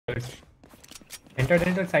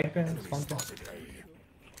Enter side पे spawn पे।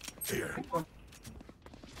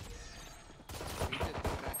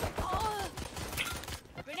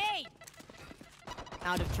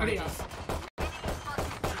 Out of charges.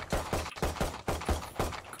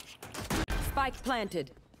 Spike planted.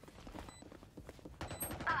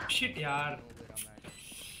 Shit यार।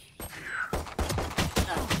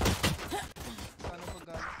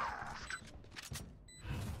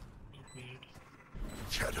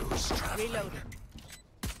 Reloading.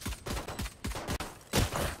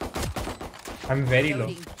 I'm very low.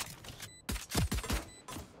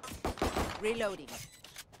 Reloading.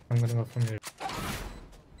 I'm gonna go from here.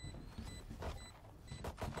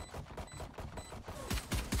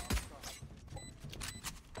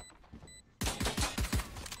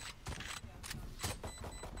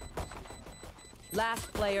 Last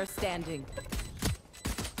player standing.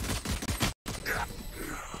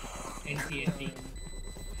 NT.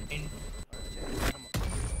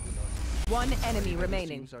 One enemy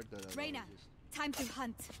remaining. Reyna, time to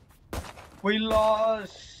hunt. We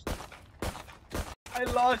lost. I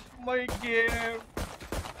lost my game.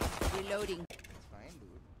 Reloading. Fine,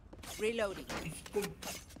 dude. Reloading. इसको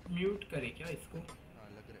mute करे क्या इसको? हाँ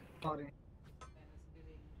लग रहा है. Sorry.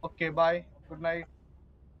 Okay, bye. Good night.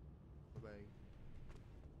 Bye.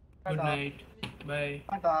 Good night. Bye.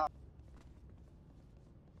 Tata.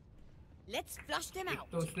 Let's flush them एक out.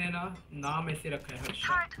 तो उसने ना नाम ऐसे रखा है हर्ष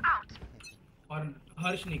और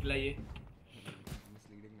हर्ष निकला ये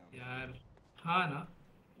Misleading नाम. यार। हाँ ना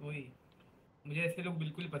वही, मुझे ऐसे लोग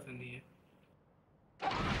बिल्कुल पसंद नहीं है।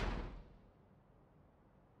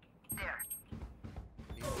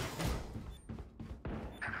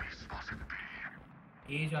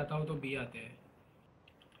 ए जाता हो तो बी आते हैं।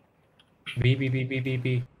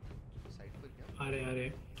 बी। Side पर क्या?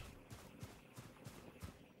 अरे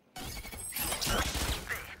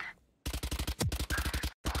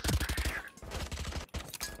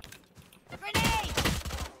Grenade!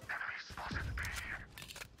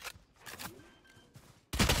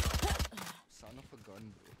 Son of a gun,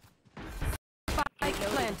 bro. Spike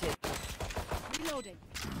planted. Reloading.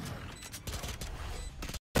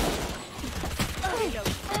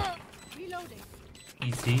 Reloading.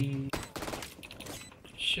 Easy.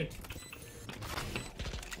 Shit.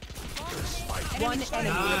 One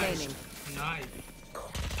enemy remaining. Nice.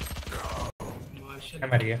 Martial.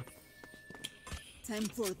 मर गया। Time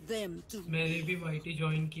for them to. मैंने भी वाईटी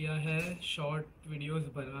ज्वाइन किया है, शॉर्ट वीडियोस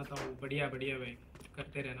बनाता हूँ। बढ़िया भाई,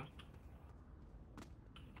 करते रहना।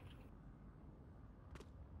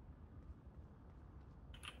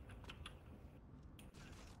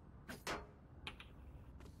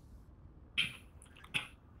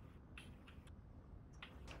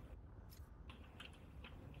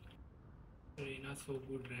 Reina so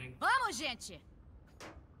good rank. Vamos, gente!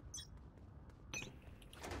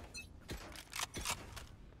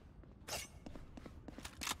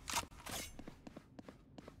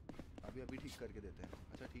 अभी ठीक करके देते हैं.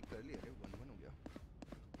 अच्छा ठीक कर लिया. अरे 1-1 हो गया.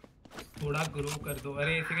 थोड़ा ग्रो कर दो।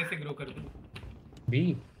 अरे ऐसे कैसे ग्रो कर दूं? बी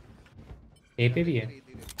ए पे भी है।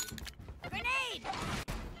 Grenade!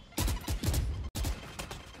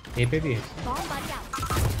 ए पे भी है। Bomb buddy out.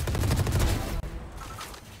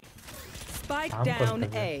 Spike I'm down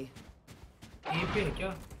perfect. A. ए पे है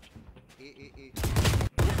क्या? ए.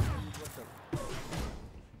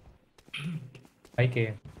 भाई के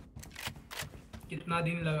कितना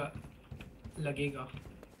दिन लगेगा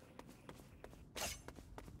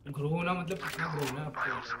ग्रो होना? मतलब कितना ग्रो होना आपको?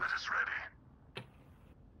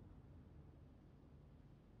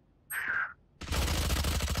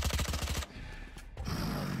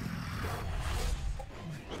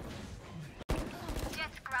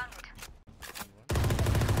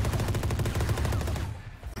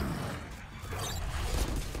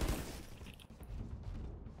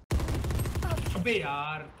 अबे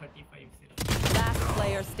यार 35 से। Last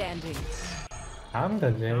player standing. काम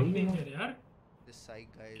कर रहे काम हैं नहीं कर यार। This side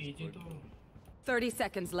guy is कीजिए good. तो 30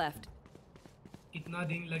 seconds left. कितना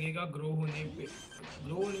दिन लगेगा ग्रो होने पे?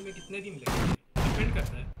 ग्रो होने में कितने दिन लगेंगे डिपेंड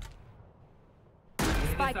करता है।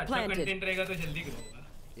 Spike अच्छा planted. कंटेंट रहेगा तो जल्दी ग्रो होगा।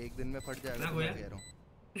 एक दिन में फट जाएगा. ना तो गोया? मैं कह रहा हूँ.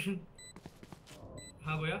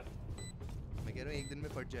 हाँ गोया? मैं कह रहा हूँ एक दिन में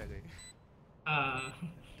फट जाएगा ये.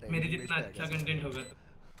 मेरे जितना अच्छा कंटेंट होगा तो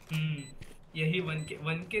यही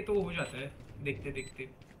 1K तो हो जाता है देखते देखते।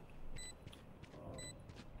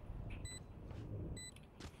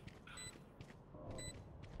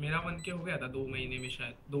 मेरा 1K हो गया था 2 महीने में,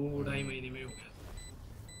 शायद 2-2.5 महीने में हो गया।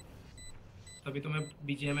 तभी तो मैं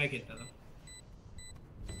BGMI खेलता था।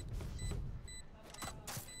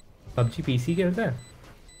 पबजी पीसी खेलता है?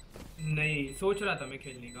 नहीं, सोच रहा था मैं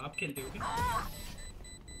खेलने का। आप खेलते हो क्या?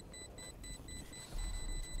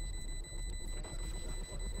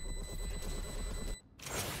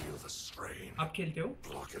 आप खेलते हो?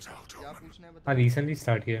 क्या पूछना है हाँ बता। रिसेंटली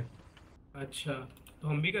स्टार्ट किया। अच्छा तो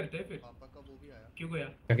हम भी करते हैं फिर। पापा का वो भी आया। क्यों गया?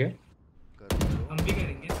 क्या क्या? करो हम भी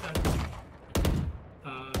करेंगे स्टार्ट।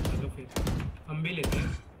 हाँ चलो फिर हम भी लेते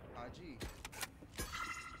हैं। हाँ जी।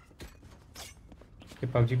 कि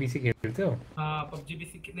पबजी पीसी खेलते हो? हाँ पबजी भी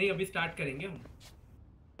नहीं अभी स्टार्ट करेंगे हम।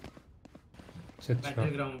 अच्छा अच्छा। Battle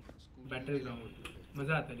ground. स्कूटी बैटल ले लेंगे ग्राउंड फिर।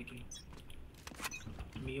 मज़ा आता है लेकिन।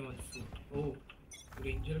 Me also. ओह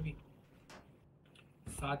रेंजर भी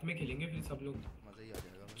साथ में खेलेंगे फिर सब लोग। मज़ा ही आ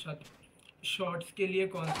जाएगा भाई। अच्छा शॉर्ट्स के लिए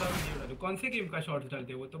कौन सा वीडियो डालो? कौन से गेम का शॉर्ट्स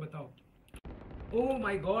डालते हो वो तो बताओ। Oh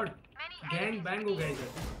my God gang bang हो गया इधर।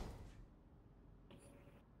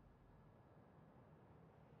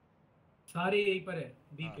 सारे यहीं पर है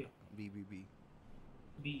बी हाँ पे। बी।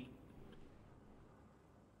 बी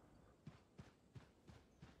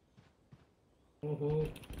ओहो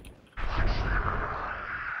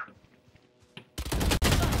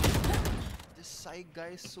This psych guy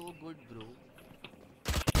is so good bro.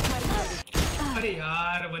 अरे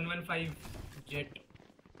यार 115 jet.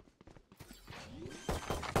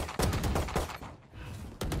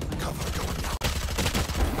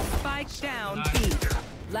 Spike down B.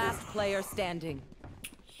 Last player standing.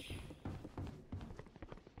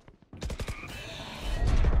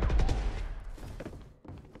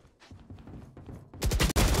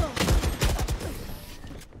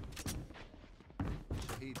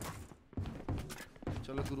 शहीद।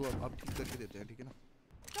 चलो गुरु अब ठीक करके देते हैं ठीक है ना।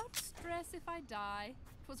 Don't stress if I die.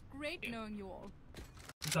 It was great knowing you all.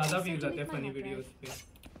 ज़्यादा व्यूज आते हैं फनी वीडियोस पे।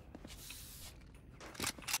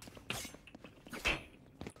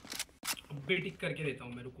 अभी ठीक करके देता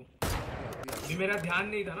हूँ मैं रुको। अभी मेरा ध्यान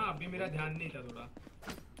नहीं था ना अभी मेरा ध्यान नहीं था थोड़ा।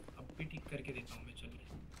 अब भी ठीक करके देता हूँ मैं चलो।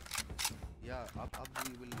 या अब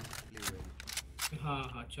we will play well. हाँ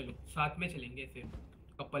हाँ चलो साथ में चलेंगे ऐसे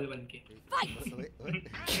कपल बन के। ओए।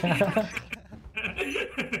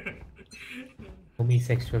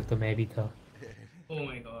 होमोसेक्सुअल तो मैं भी था। ओह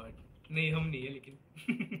माय गॉड नहीं हम नहीं है लेकिन।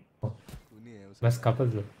 तू नहीं है उसका। बस कपल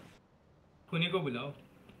हो। खुनी को बुलाओ।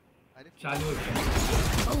 अरे चालू हो गया।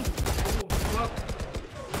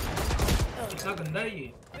 इतना गंदा है ये।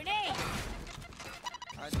 Grenade.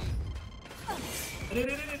 हाँ जी। अरे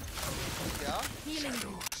रे रे रे। क्या? Healing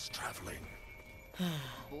you.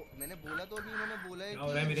 मैंने बोला तो अभी उन्होंने बोला है क्या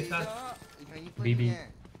हो रहा है मेरे साथ? कि यहीं पर बीबी। ही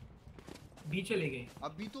है। बी चले गए।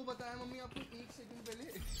 अभी तो बताया मम्मी आपको 1 सेकंड पहले।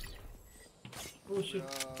 Oh shit.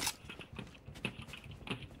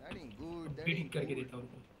 That ain't good. That भी ain't ठीक करके good. देता हूँ।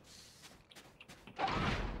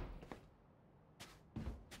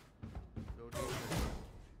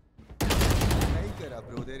 नहीं करा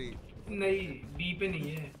ब्रोदर ही। नहीं बी पे नहीं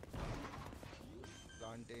है।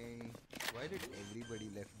 Planting. Why did everybody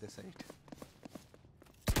left the site?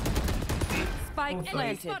 Spike Oh, sorry.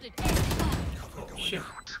 planted. Spotted. Shit.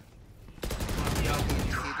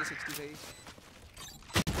 65.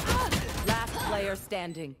 Last player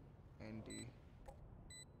standing. NT.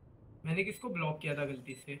 मैंने किसको ब्लॉक किया था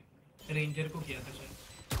गलती से? रेंजर को किया था शायद।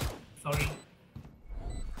 Sorry.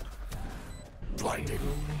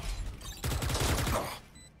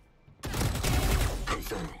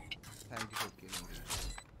 Thank you for killing me.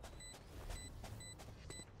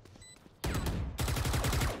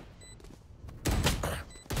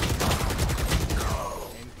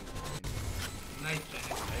 Nice try.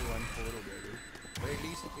 I won 4 हो गया dude. But at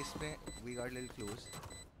least इसमें we got a little close.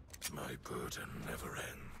 My burden never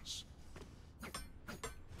ends.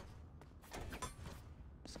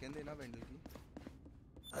 Skin देना Vendel की.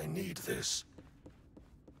 I need this.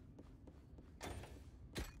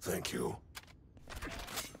 Thank you.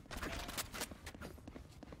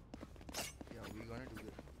 Yeah, we gonna do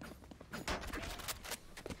it.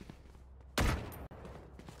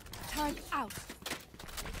 Turn out.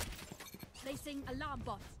 Placing alarm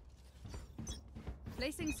bot.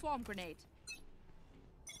 Placing swarm grenade.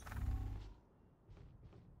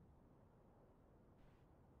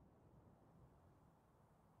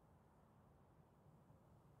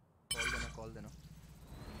 Call देना.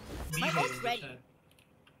 B My है ult's ready.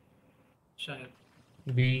 शायद।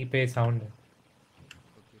 B पे sound है।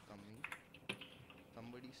 Okay, coming.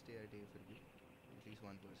 Somebody stay at A फिर भी. At least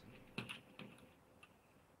one person.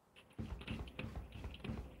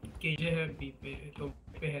 KJ है B पे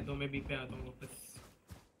तो मैं बी पे आता हूँ वापस।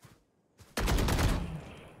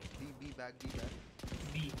 B back.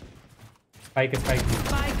 B spike spike.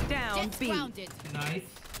 Spike down Jets B. grounded. Nice.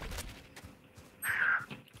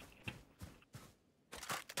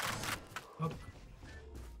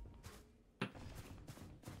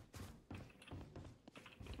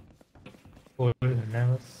 Hold करना है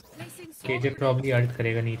बस। Placing swarm KJ grenade. Probably alt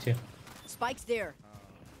करेगा नीचे। Spikes there.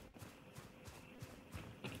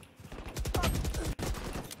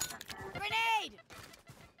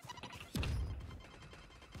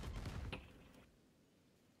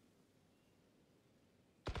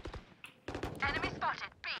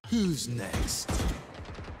 Who's next?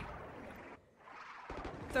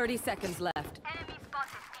 30 seconds left.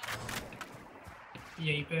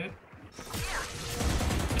 यहीं पे है।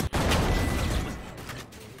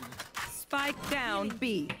 Spike down B.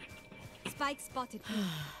 Spike spotted.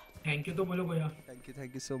 Thank you तो बोलो गोया।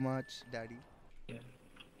 Thank you so much, daddy.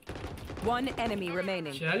 One enemy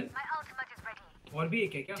remaining. चल। और भी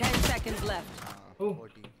एक है क्या? 10 seconds left. हाँ, ओह।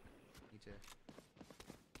 40 नीचे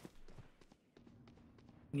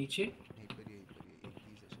नीचे यहीं पर एक ही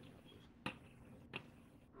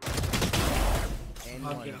सेशन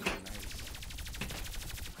भाग गया।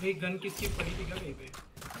 भाई गन किसकी पड़ी थी क्या कहीं पे?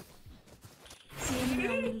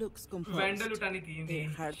 वैंडल उठानी थी।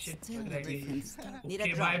 Shit, रह गई।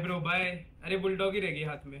 Okay, bye bro bye. अरे बुलडॉग ही रह गई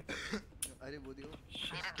हाथ में। अरे वो दियो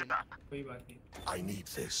कोई बात नहीं। I need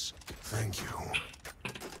this. Thank you.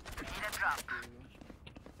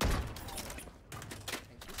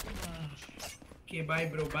 Okay, bye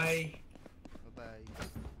bro, bye. Bye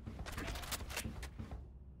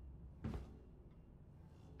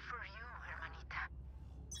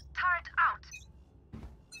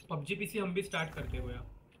PUBG PC हम भी स्टार्ट करते हो यार।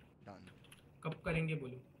 डन कब करेंगे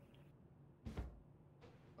बोलो?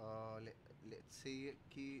 लेट्स से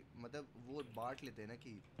कि मतलब वो बांट लेते हैं ना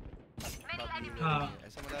कि हाँ।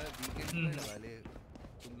 ऐसा मतलब वीकेंड में लगा ले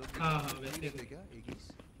तुम लोग। हाँ हाँ वैसे थे क्या एक ही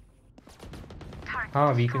हाँ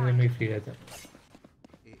वीकेंड में भी फ्री रहता है।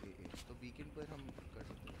 तो वीकेंड पर हम कर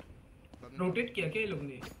सकते हैं। रोटेट किया क्या ये लोग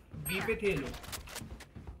ने? बी पे थे ये लोग।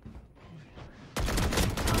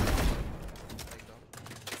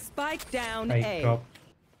 Spike down Spike A. drop.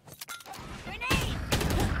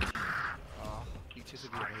 पीछे से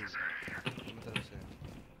भी भाई दोनों तरफ से।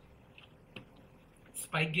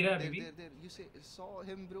 स्पाइक गिरा अभी भी। there you saw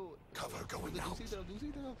him bro. Cover going out.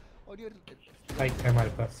 दूसरी तरफ और your Spike है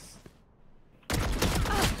हमारे पास।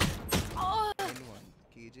 N1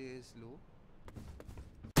 KJ is low.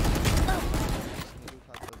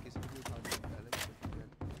 किसी को उठा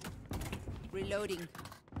Reloading.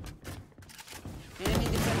 Enemy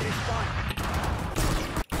defender spawn.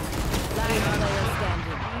 Last player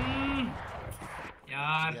standing.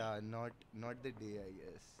 यार yeah not the day I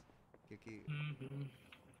guess क्योंकि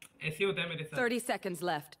ऐसे होता है मेरे साथ। 30 seconds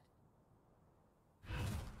left.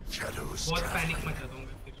 Shadows बहुत traveling. पैनिक मचाता हूँ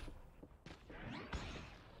मैं फिर।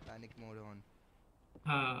 panic mode on.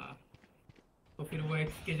 हाँ तो फिर वो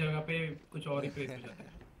एक्स की जगह पे कुछ और ही प्रेस हो जाता है।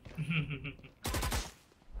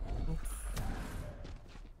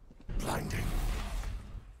 Blinding.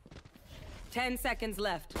 10 seconds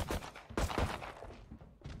left.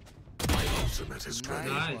 My ultimate is ready.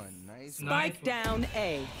 Nice one. Spike down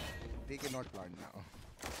A. They cannot plant now.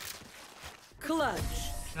 Clutch.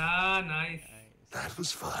 हाँ नाइस। That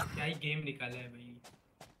was fun. क्या ही गेम निकाला है भाई।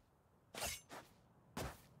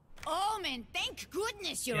 Oh man, thank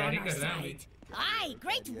goodness you're तैयारी on कर our रहा है side. Aye,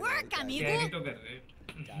 great work, amigo. तैयारी तो कर रहे हैं।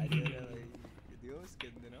 क्या कर रहा है भाई दियोस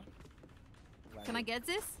कितने ना Can I get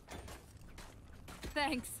this?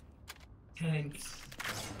 Thanks. Thanks.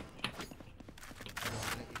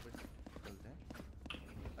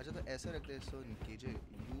 अच्छा तो ऐसा रखते हैं so KJ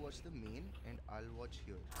you watch the main and I'll watch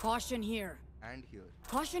here Caution here. and here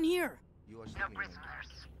Caution here. you watch the main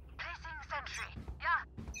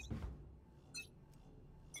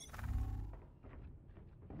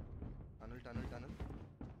tunnel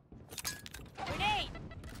Grenade.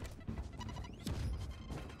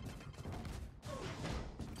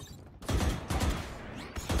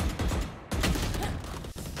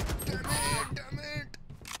 damn it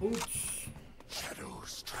Oops.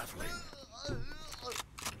 Shadows traveling.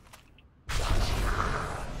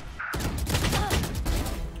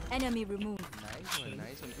 Enemy removed.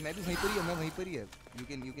 nice one मैं भी वहीं पर ही है you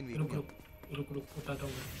can wait रुक रुक रुक रुक उठाता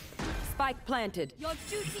हूँ मैं। Spike planted. Your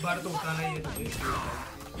duty. इस बार तो उठाना ही है तुझे।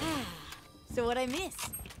 So what I miss?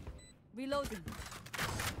 Reloading.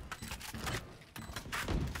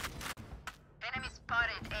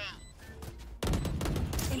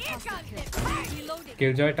 Reloading.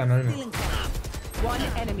 Killjoy tunnel में। One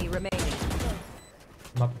enemy remaining.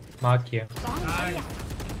 मार्क किया। नाइस।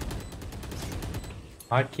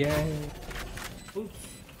 मार्क किया है। Oops.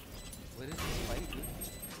 where is the spike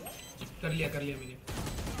कर लिया मैंने।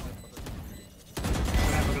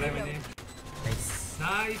 पकड़ा है मैंने। Nice.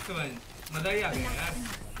 Nice one. मजा ही आ गया यार।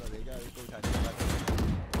 देखा इसको उठाने के बाद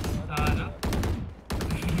हाँ ना।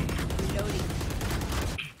 Reloading.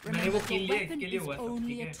 मैंने वो किल लिया Weapon इसके लिए is हुआ सब only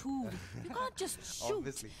ठीक a है। tool. You can't just shoot.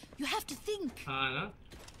 obviously You have to think. हाँ ना।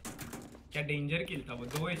 क्या डेंजर किल था वो।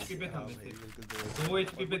 2 HP पे था हाँ मैं भाई सिर्फ। बिल्कुल 2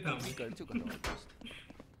 HP पे था मैं। कर चुका था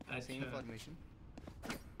almost same अच्छा। formation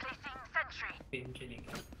सेम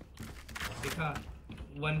खेलेंगे। देखा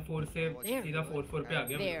 1-4 से सीधा 4-4 पे आ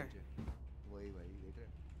गया। There. वही भाई देख रहे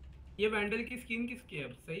हैं? ये वैंडल की स्किन किसकी है?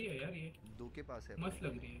 अब सही है यार, ये दो के पास है मस्त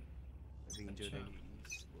लग रही है। रेंजर अच्छा। एंड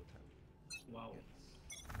बोथ है। Wow.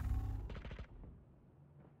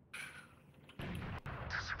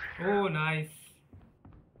 Oh nice.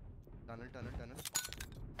 Tunnel tunnel tunnel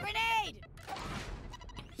Grenade!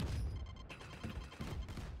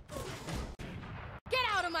 Get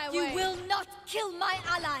out of my way! You will not kill my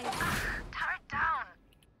allies! Turret down.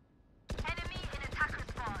 Enemy in attacker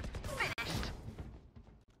spawn. Finished.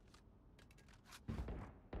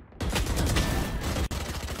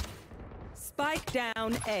 Spike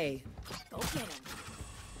down A. Go get him.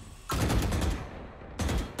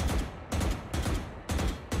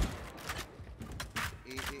 A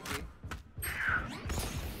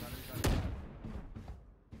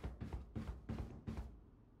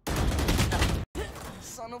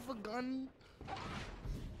son of a gun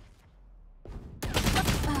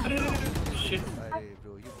shit. अरे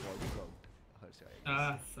bro you body blocked her side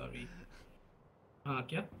sorry. हाँ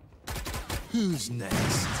क्या? Who's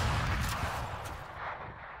next?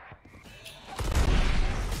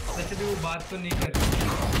 वैसे भी वो बात तो नहीं कर रही।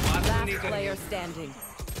 बात तो नहीं Last कर player रही। standing.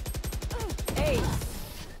 Ace.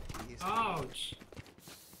 Ouch.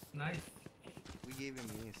 Nice. we gave him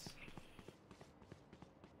ace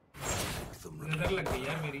नजर लग गई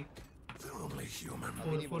यार मेरी। They're only human.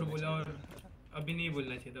 4-4 बोला और अभी नहीं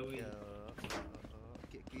बोलना चाहिए था वही।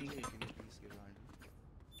 please give hand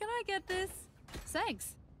Can I get this? Thanks.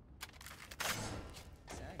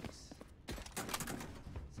 thanks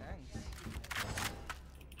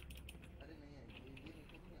अरे नहीं है ये नहीं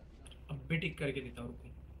आती ना। अब भी टिक करके देता हूँ, रुको।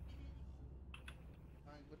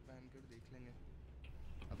 हाँ एक बार पहन कर देख लेंगे।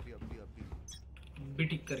 अभी अभी अभी अब भी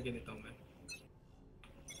टिक करके देता हूँ मैं।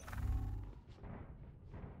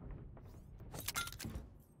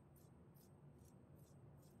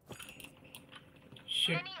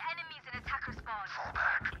 Shit. Many enemies in attacker spawn. Fall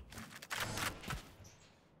back.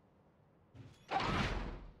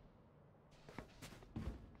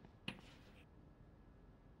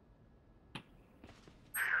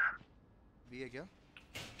 भी है क्या?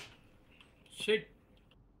 Shit.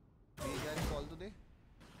 भी क्या है? कॉल तो दे।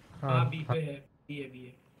 हाँ बी पे है। बी है।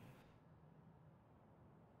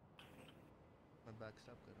 मैं बैक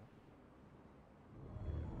स्टैप कर रहा हूँ।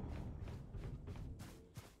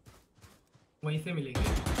 वहीं से मिलेंगे।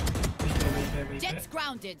 वहीं पे। Jet's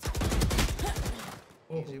grounded.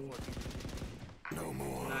 ओहो No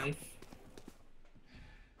more. नाइस।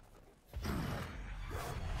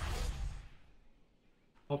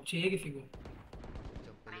 ऑप चाहिए किसी को?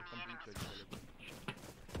 जब पहले कंप्लीट कर दिया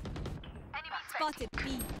Enemy Spotted B.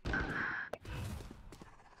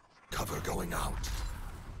 Cover going out.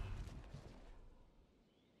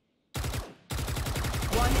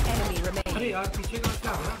 One enemy अरे remaining. यार पीछे कहाँ से आ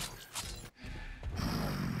गया?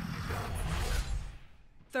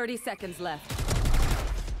 30 seconds left.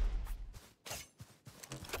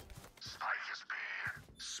 Spike is B.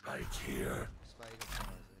 Spike here. Spike अपने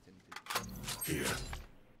पास है जनते। Here.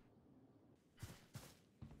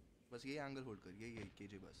 बस ये एंगल होल्ड कर, यही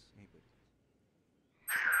केजे बस यहीं पर।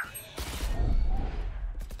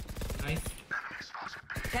 Nice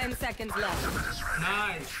 10 seconds left.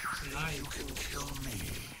 Nice nice. Kill me.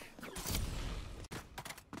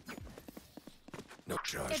 No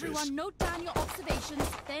charges. Everyone note down your observations,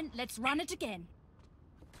 then let's run it again.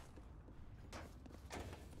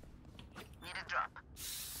 need a drop.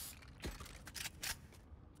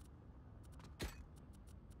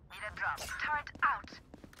 Need a drop. Turret out.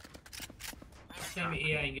 क्या में ए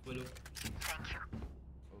आएंगे बोलो? Thank you.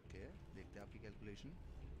 ओके देखते हैं आपकी कैलकुलेशन।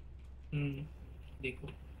 देखो।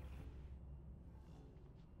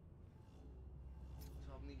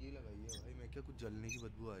 आपने ये लगाई है भाई, मैं क्या कुछ जलने की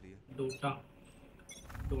बदबू आ रही है।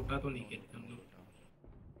 डोटा तो नहीं खेलते हम लोग।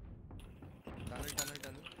 Tunnel tunnel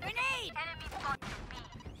tunnel Grenade! Enemy spotted B.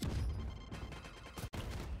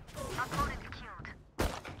 Opponent killed.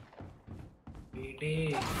 बेटे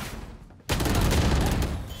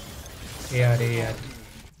यार इजी आ गया।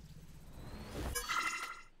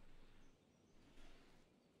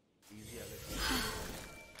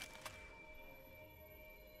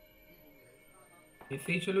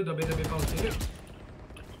 ऐसे ही चलो दबे पाओ से।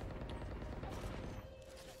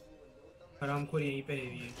 हरामखोर यहीं पे है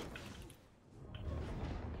ये।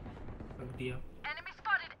 रख दिया। Enemy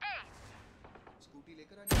spotted A. स्कूटी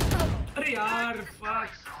लेकर आनी। अरे यार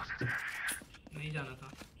फक, नहीं जाना था।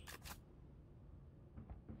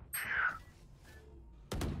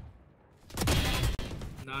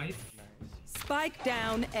 Nice. Spike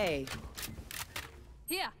down A.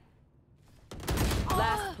 Here.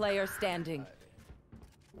 Last player standing.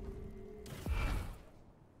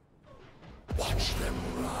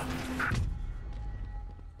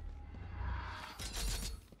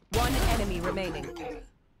 remaining.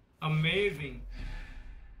 Amazing.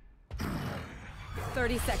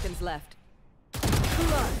 30 seconds left.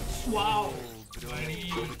 Wow. बड़ी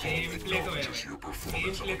गेम प्ले तो है.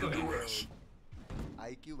 गेम प्ले तो है.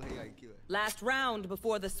 IQ भाई IQ है. Last round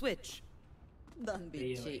before the switch. Don't be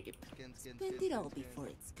cheap. Spend it all before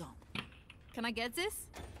it's gone. Can I get this?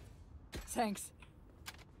 Thanks.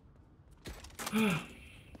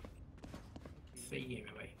 सही game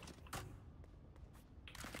है भाई.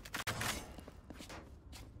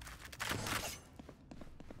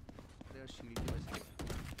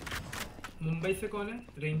 मुंबई से कौन है?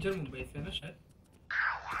 रेंजर मुंबई से है ना शायद.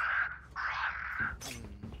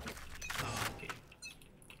 Okay.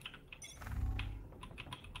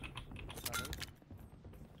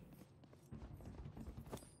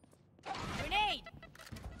 Grenade.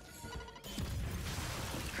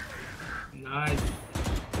 Nice.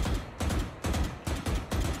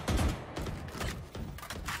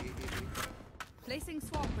 Placing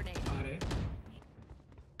swamp grenade. अरे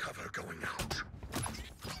Cover going out.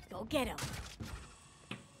 Go get him.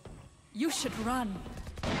 You should run.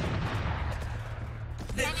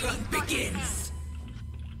 The hunt begins.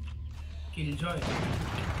 Killjoy.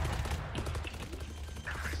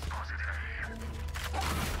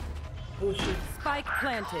 Oh shit. Spike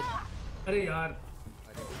planted. अरे यार.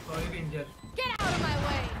 Sorry ranger. Get out of my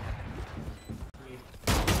way.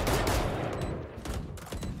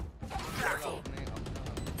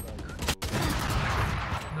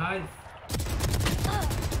 Nice.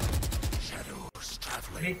 Shadows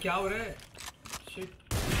traveling. अरे क्या हो रहा है? Shit.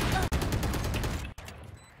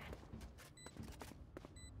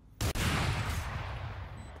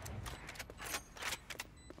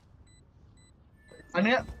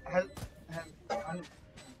 Anya,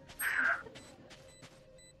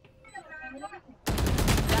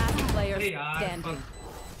 Last player अरे यार. standing.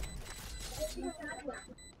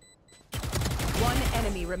 One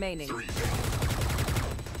enemy remaining.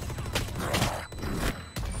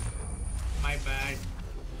 My bad.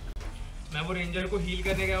 मैं वो रेंजर को हील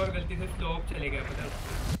करने गया और गलती से स्टॉप चले गया पता.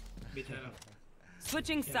 बेचारा.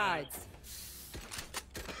 Switching sides.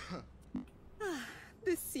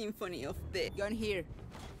 The symphony of the gun here.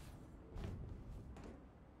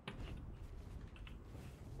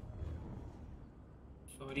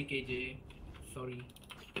 Sorry KJ. Sorry.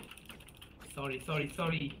 Sorry.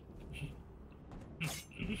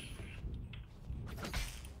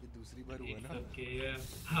 ये दूसरी बार हुआ ना. Okay.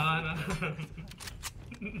 हाँ ना.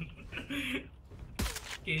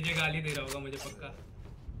 KJ गाली दे रहा होगा मुझे पक्का.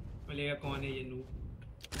 बोलेगा कौन है ये नूब.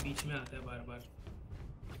 बीच में आता है बार बार.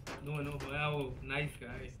 No, वो nice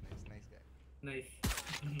guy. Nice guy. Nice.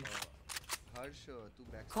 हर्ष तू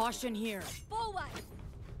बैक. Caution here. Forward.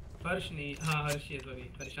 हर्ष नहीं. हाँ हर्ष है. Sorry.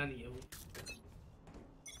 हर्षा नहीं है वो.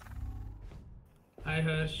 Hi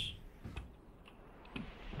हर्ष.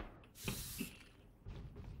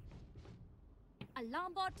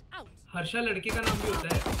 Alarm bot out. हर्षा लड़के का नाम भी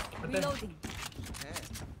होता है. पता है? Reloading. है.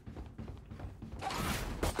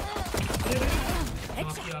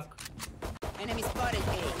 Mafia. Enemy spotted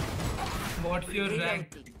A. What's your rank?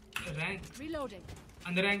 Rank? Reloading.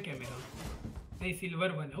 अंदर रैंक है मेरा. नहीं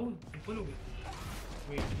सिल्वर 1 है. ओह ऊपर हो गया.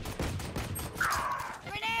 Wait.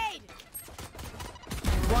 Grenade.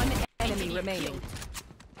 One enemy remaining.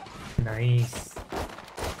 Nice.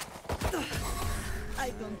 I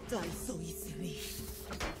don't die so easily.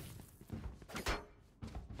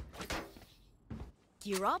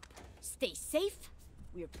 Gear up. Stay safe.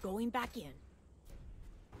 We're going back in.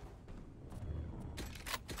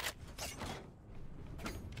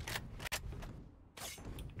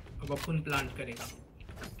 अब अपन प्लांट करेगा.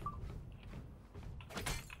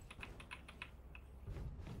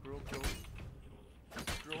 Pro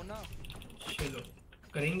ना. चलो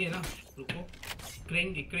करेंगे ना. रुको.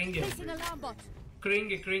 करेंगे. Placing alarm bot.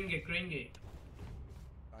 करेंगे.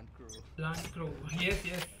 Plant crow. प्लांट करो. यस.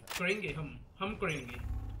 करेंगे हम करेंगे.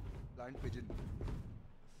 Plant pigeon.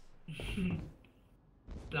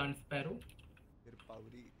 Plant sparrow. फिर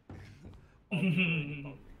पावरी.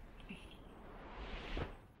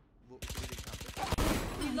 वो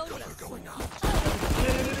Cover going out.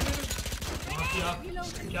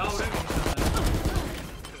 क्या हो रहा है.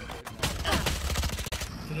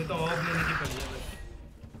 मुझे तो ऑफ लेने की पड़ी है बस.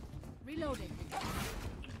 Reloading.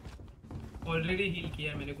 ऑलरेडी हील किया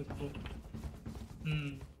है मैंने खुद को.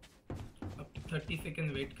 अब 30 सेकंड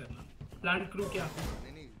वेट करना. प्लांट क्रू क्या.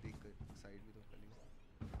 नहीं देख कर साइड भी तो खाली.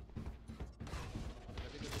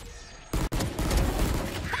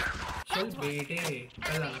 चल बेटे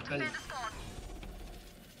कल आना कल.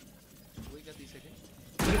 वही क्या 30 सेकंड.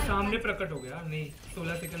 मेरे सामने प्रकट हो गया. नहीं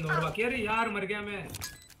 16 सेकंड और बाकी. अरे यार मर गया मैं.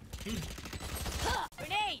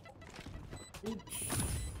 Grenade.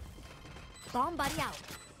 Bomb buddy out.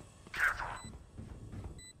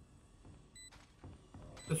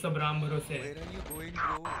 तो सब राम भरोसे है। Where are you going,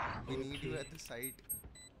 bro? We need you at the site.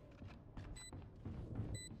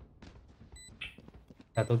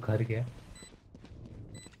 या तो घर गया।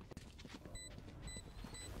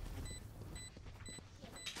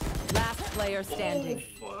 Last player standing.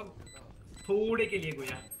 थोड़े के लिए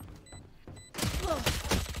गोया।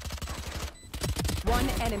 One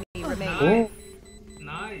enemy remaining.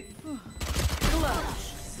 Nice.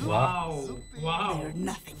 वाह। Wow.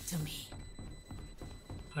 Nothing to me.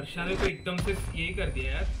 Harsha ने तो एकदम से यही कर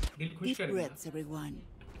दिया यार, दिल खुश कर दिया। everyone.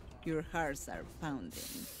 Your hearts are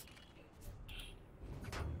pounding.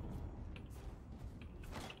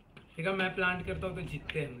 ठीक है, मैं प्लांट करता हूँ तो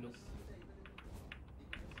जीतते हैं हम लोग।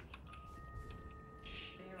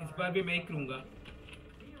 इस बार भी मैं ही करूँगा।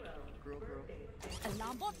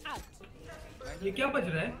 Alarm bot out. ये क्या बज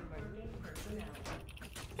रहा है?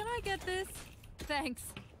 Can I get this? Thanks.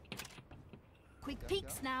 Quick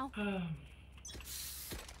peeks now.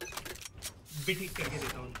 भी ठीक करके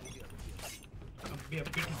देता हूँ उनको। अब भी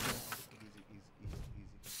ठीक करता हूँ।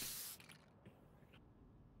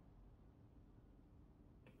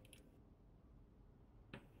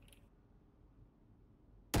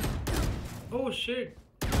 Oh shit!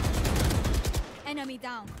 Enemy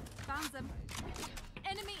down. Found them.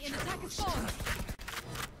 Enemy in attack is spawn.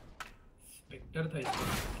 Spectre था इसका।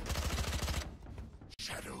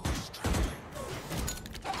 Shadows.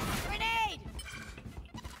 Grenade.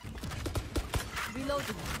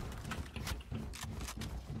 Reloading.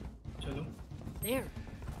 चलो। There.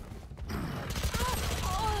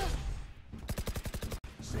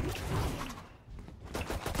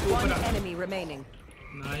 One enemy remaining.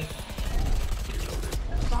 Nice.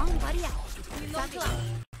 Bomb buddy out. Satchel out.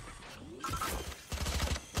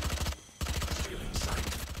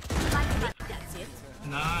 That's it.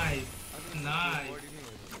 Nice. Nice.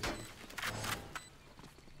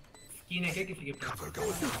 Skin है क्या किसी के पास?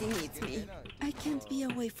 Needs me. I can't be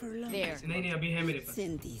away for long. There. नहीं अभी है मेरे पास।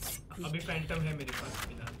 Send these. अभी फैंटम है मेरे पास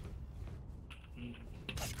फिलहाल।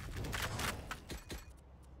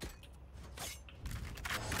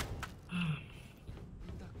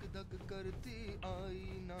 करती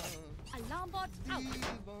आईना Alarm bot out.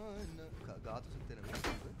 दीवाना गा तो सकते ना मेरे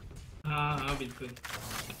हाँ बिल्कुल।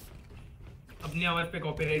 अपनी आवाज पे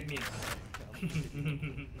कॉपीराइट नहीं है।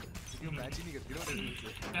 ये मैच ही नहीं करती ना रेडियो से।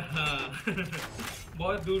 हाँ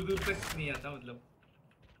बहुत दूर दूर तक नहीं आता, मतलब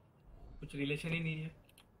कुछ रिलेशन ही नहीं है।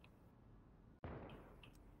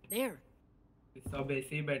 There. सब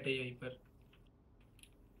ऐसे ही बैठे यहीं पर।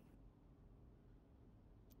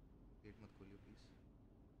 गेट मत खोलियो प्लीज।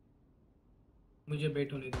 मुझे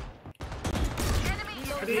बैठ होने दो।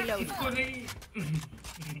 अरे इसको नहीं।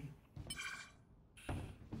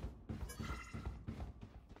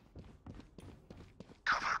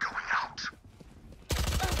 Cover going out.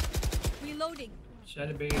 Reloading. चल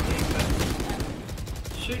बैठ।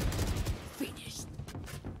 शिट। Finished.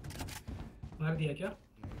 मार दिया क्या?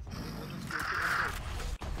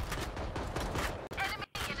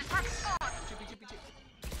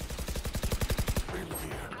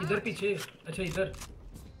 इधर पीछे। अच्छा इधर।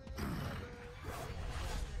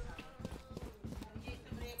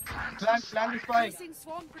 Plant is fine. Placing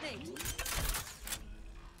swarm grenade.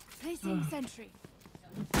 Placing sentry.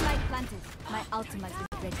 Light planted. My ultimate is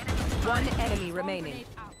ready. One enemy Swarm remaining.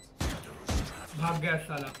 grenade out. भाग गया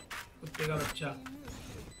साला कुत्ते का बच्चा।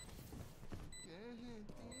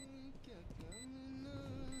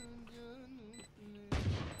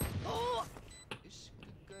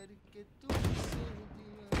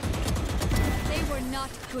 They were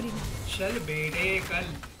not good enough. चल बेटे कल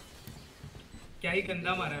क्या ही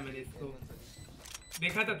गंदा मारा है मैंने इसको।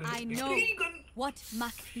 देखा था I तुमने? know gun. what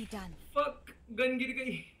must be done. Fuck gun गिर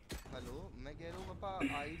गई। हेलो मैं कह रहा हूँ पापा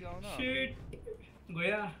आ ही जाओ ना। शिट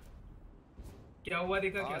गोया क्या हुआ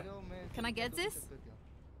देखा आ क्या? जाओ मैं। Can I get this?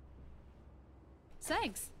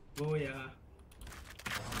 Thanks. गोया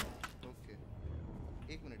ओके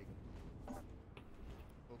एक minute.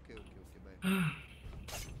 Okay okay okay bye.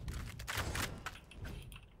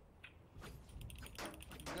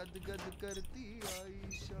 गद गद करती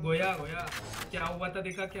आईशा। गोया गोया क्या हुआ था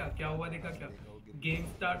देखा क्या? क्या हुआ देखा क्या? गेम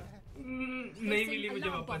स्टार्ट नहीं मिली मुझे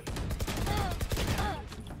वापस।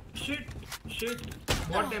 शिट शिट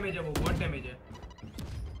बहुत डैमेज है वो, बहुत डैमेज है।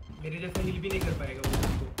 मेरे जैसा हील भी नहीं कर पाएगा वो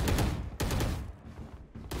उसको।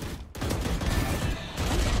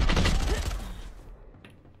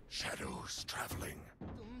 Shadows traveling.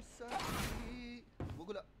 तुम साथी वो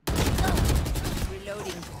गुला।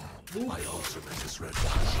 Reloading. My ultimate is ready.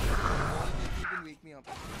 You can wake me up.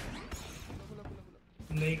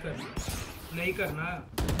 नहीं करना नहीं करना।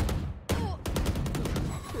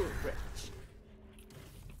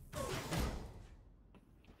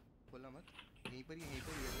 खोला मत, यहीं पर ही है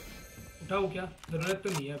वो। उठाओ क्या, जरूरत तो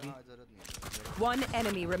नहीं है अभी। हाँ जरूरत नहीं है। One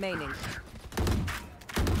enemy remaining.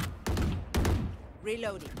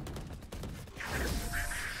 Reloading.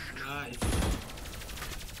 Nice,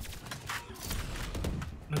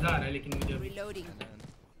 मजा आ रहा है लेकिन मुझे अभी। Reloading.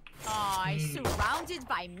 Surrounded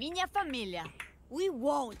by minha família. We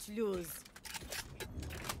won't lose.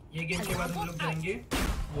 ये गेम के बाद हम लोग जाएंगे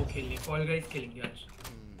वो खेलने, फॉल गाइस खेलेंगे आज,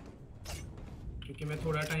 क्योंकि मैं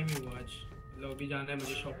थोड़ा टाइम ही हुआ आज, मतलब अभी जाना है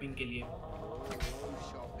मुझे शॉपिंग के लिए।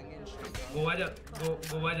 गोवा जा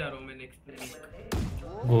रहा हूँ मैं नेक्स्ट वीक।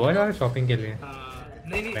 गोवा जा रहे शॉपिंग के लिए? हाँ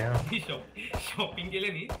नहीं शॉपिंग के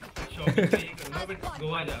लिए नहीं, शॉपिंग के लिए करूँगा, बट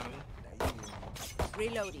गोवा जा रहा हूँ।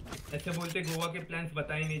 Reloading. ऐसे बोलते गोवा के प्लान्स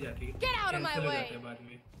बताए नहीं जाते, Get out of my cancel हो way. जाते हैं बाद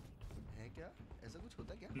में। है क्या, ऐसा कुछ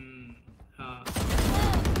होता क्या? हाँ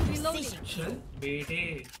Reloading. चल बेटे।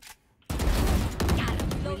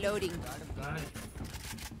 Reloading. Nice.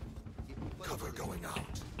 Cover going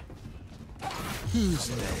out. Who's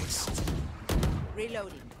next?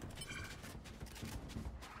 Reloading.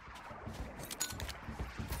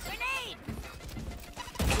 Grenade.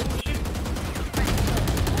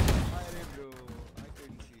 अरे bro, I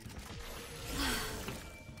couldn't see.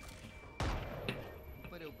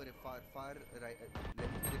 ऊपर है, far right, left.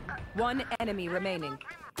 One enemy remaining.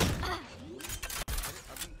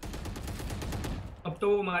 अब तो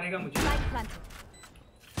वो मारेगा मुझे। Light plant.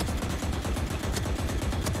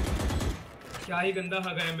 क्या ही गंदा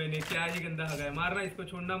हगाया मैंने, क्या ही गंदा हगाया। मारना इसको,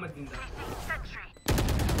 छोड़ना मत जिंदा।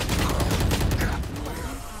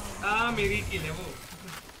 मेरी किल है वो।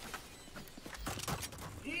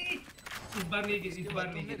 इस बार नहीं गिरी, इस बार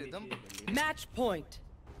नहीं गिरी। Match point.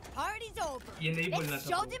 Party's over. ये नहीं बोलना Let's था।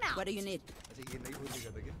 show them out. What do you need? अच्छा ये नहीं बोलने का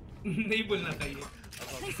था क्या? नहीं बोलना था ये।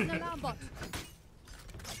 Placing alarm bot.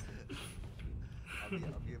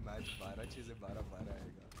 अब ये मैच 12-6 से 12-12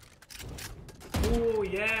 आएगा। ओह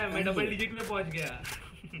ये मैं डबल डिजिट में पहुंच गया।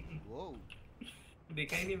 वो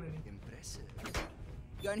देखा ही नहीं मैंने। Impressive.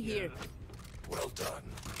 Gun here. Well done.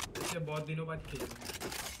 इससे बहुत दिनों बाद खेल रहा हूँ।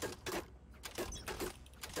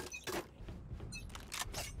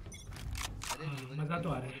 मजा तो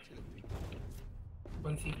आ रहा है।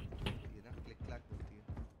 कौन सी? ये ना क्लिक क्लैक होती है।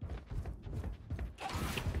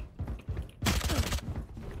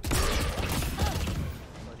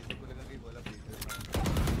 सॉरी तुमको लगा कि बोला पीटर।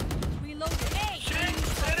 Reloading. Hey.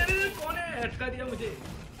 अरे कौन है, हटका दिया मुझे।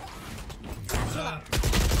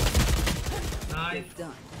 Nice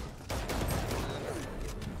Done.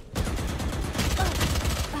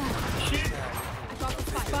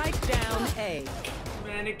 Spike down A.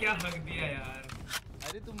 मैंने क्या हक दिया यार।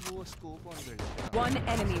 अरे तुम वो स्कोप ऑन कर लिया। One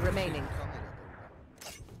enemy remaining.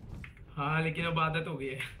 हाँ लेकिन अब आदत हो गई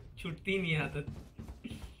है, छुट्टी नहीं है आदत।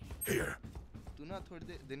 Here. तू ना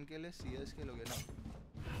थोड़ी दिन के लिए CS खेलोगे ना?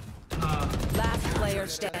 हाँ Last player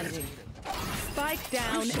standing. Spike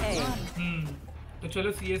down A. तो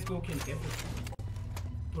चलो CS को खेलते हैं फिर,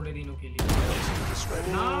 थोड़े दिनों के लिए।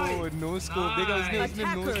 नो स्कोप देखा उसने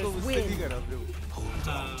नो स्कोप उससे भी करा bro. Hold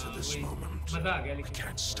on to this वही, moment. मजा आ गया I लेकिन।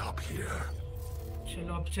 can't stop here.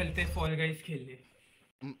 चलो अब चलते फॉल गाइस खेलने।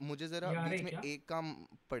 मुझे जरा ये आ रहे बीच हैं में क्या? एक काम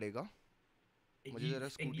पड़ेगा, मुझे जरा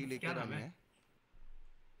स्कूटी लेकर आनी है।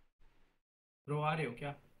 ब्रो आ रहे हो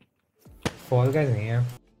क्या? फॉल गाइस नहीं है,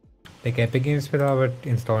 लाइक एपिक गेम्स पे था बट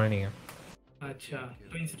इंस्टॉल नहीं है। अच्छा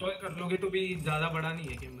तो इंस्टॉल कर लोगे तो भी ज़्यादा बड़ा नहीं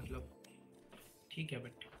है गेम, मतलब ठीक है।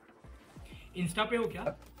 बट इंस्टा पे हो क्या?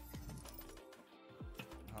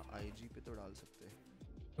 हाँ IG पे तो डाल सकते हैं।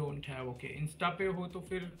 Don't have, okay. इंस्टा पे हो तो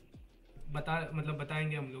फिर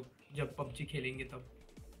बताएंगे हम लोग जब पबजी खेलेंगे तब,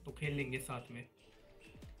 तो खेल लेंगे साथ में।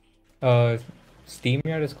 स्टीम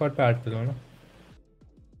या डिस्कॉर्ड पे ऐड कर लो ना।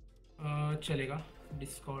 चलेगा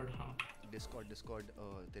डिस्कॉर्ड। हाँ डिस्कॉर्ड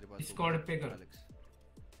तेरे पास डिस्कॉर्ड पे कर। Alex?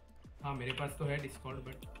 हाँ मेरे पास तो है डिस्कॉर्ड,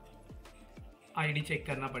 बट आईडी चेक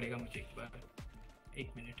करना पड़ेगा मुझे एक बार,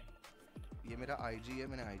 1 मिनट। ये मेरा IG है,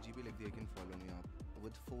 मैंने IG पे लिख दिया कि फॉलो मी आप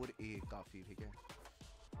विद 4A काफी, ठीक है।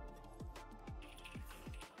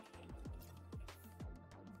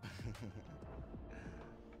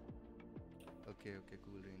 Okay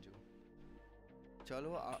cool Renzo.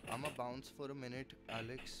 चलो I am bounce for a minute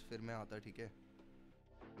Alex, फिर मैं आता, ठीक है।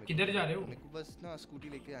 किधर जा रहे हो? मेरे को बस ना स्कूटी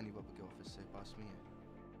लेके आनी पापा के ऑफिस से, पास में ही है।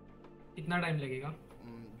 कितना टाइम लगेगा?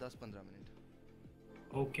 10-15 मिनट।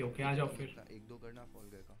 ओके आ जाओ फिर। 1-2 करना फॉल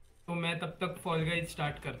गाय का। तो मैं तब तक फॉल गाइस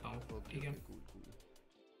स्टार्ट करता हूँ, ठीक है। कूल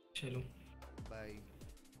चलो bye.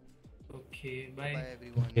 Okay bye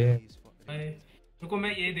everyone. Bye. रुको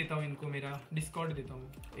मैं ये देता हूँ इनको, मेरा डिस्कॉर्ड देता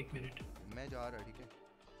हूँ, 1 मिनट। मैं जा रहा, ठीक है।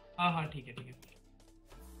 हाँ ठीक है।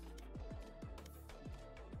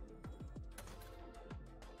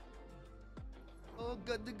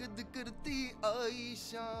 गद गद करती आई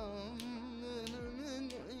शाम,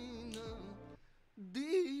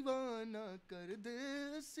 दीवाना कर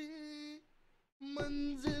दे सी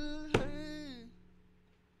मंजिल है